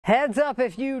Heads up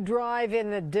if you drive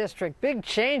in the district. Big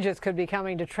changes could be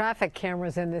coming to traffic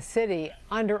cameras in the city.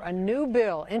 Under a new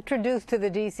bill introduced to the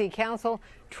D.C. Council,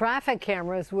 traffic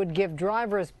cameras would give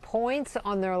drivers points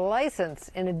on their license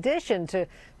in addition to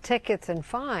tickets and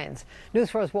fines.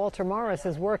 News 4's Walter Morris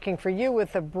is working for you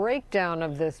with a breakdown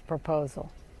of this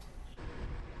proposal.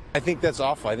 I think that's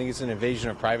awful. I think it's an invasion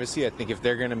of privacy. I think if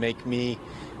they're going to make me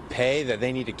pay, that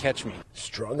they need to catch me.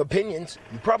 Strong opinions.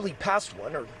 You probably passed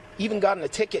one or even gotten a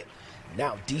ticket.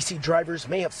 Now D.C. drivers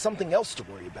may have something else to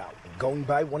worry about when going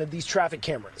by one of these traffic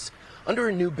cameras. Under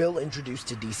a new bill introduced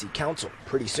to D.C. Council,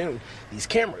 pretty soon, these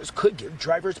cameras could give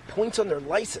drivers points on their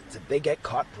license if they get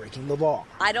caught breaking the law.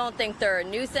 I don't think they're a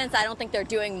nuisance. I don't think they're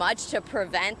doing much to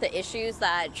prevent the issues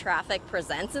that traffic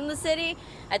presents in the city.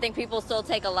 I think people still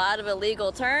take a lot of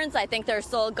illegal turns. I think they're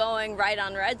still going right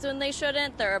on reds when they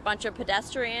shouldn't. There are a bunch of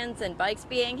pedestrians and bikes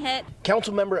being hit.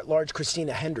 Councilmember at large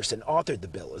Christina Henderson authored the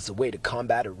bill as a way to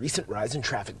combat a recent rise in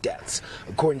traffic deaths.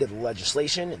 According to the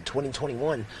legislation, in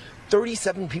 2021,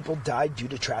 37 people died due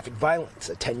to traffic violence,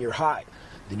 a 10-year high.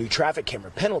 The new traffic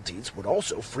camera penalties would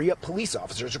also free up police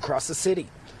officers across the city.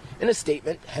 In a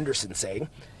statement, Henderson saying,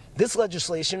 "This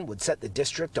legislation would set the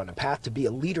district on a path to be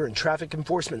a leader in traffic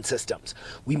enforcement systems.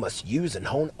 We must use and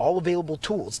hone all available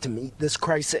tools to meet this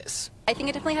crisis." I think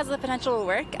it definitely has the potential to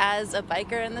work. As a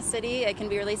biker in the city, it can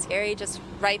be really scary just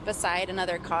right beside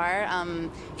another car,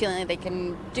 feeling like they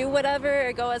can do whatever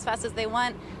or go as fast as they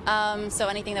want. So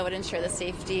anything that would ensure the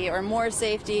safety or more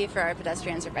safety for our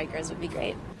pedestrians or bikers would be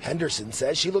great. Henderson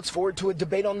says she looks forward to a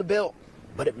debate on the bill,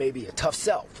 but it may be a tough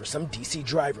sell for some D.C.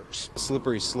 drivers.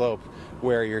 Slippery slope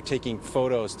where you're taking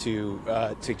photos to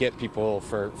get people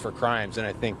for crimes, and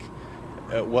I think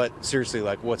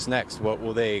what's next? What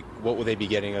will they be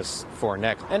getting us for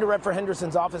next? And a rep for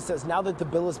Henderson's office says now that the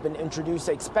bill has been introduced,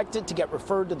 they expect it to get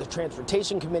referred to the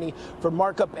Transportation Committee for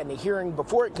markup and a hearing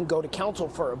before it can go to council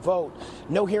for a vote.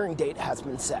 No hearing date has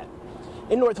been set.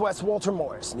 In Northwest, Walter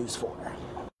Morris, News 4.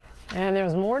 And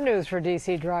there's more news for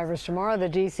D.C. drivers. Tomorrow, the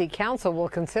D.C. Council will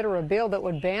consider a bill that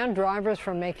would ban drivers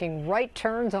from making right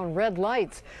turns on red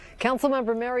lights.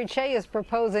 Councilmember Mary Che is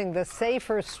proposing the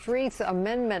Safer Streets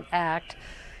Amendment Act.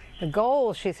 The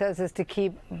goal, she says, is to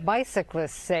keep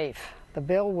bicyclists safe. The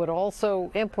bill would also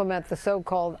implement the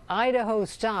so-called Idaho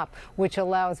Stop, which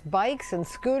allows bikes and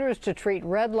scooters to treat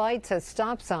red lights as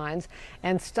stop signs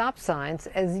and stop signs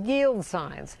as yield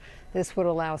signs. This would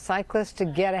allow cyclists to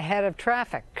get ahead of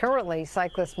traffic. Currently,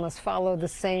 cyclists must follow the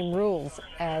same rules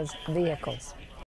as vehicles.